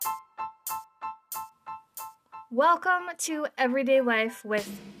Welcome to Everyday Life with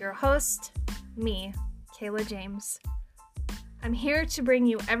your host, me, Kayla James. I'm here to bring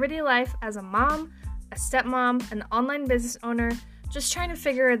you everyday life as a mom, a stepmom, an online business owner, just trying to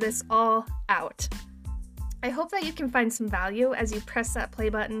figure this all out. I hope that you can find some value as you press that play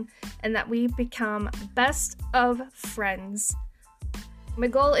button and that we become best of friends. My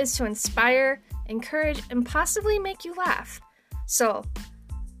goal is to inspire, encourage, and possibly make you laugh. So,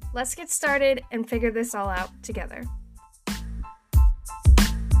 let's get started and figure this all out together.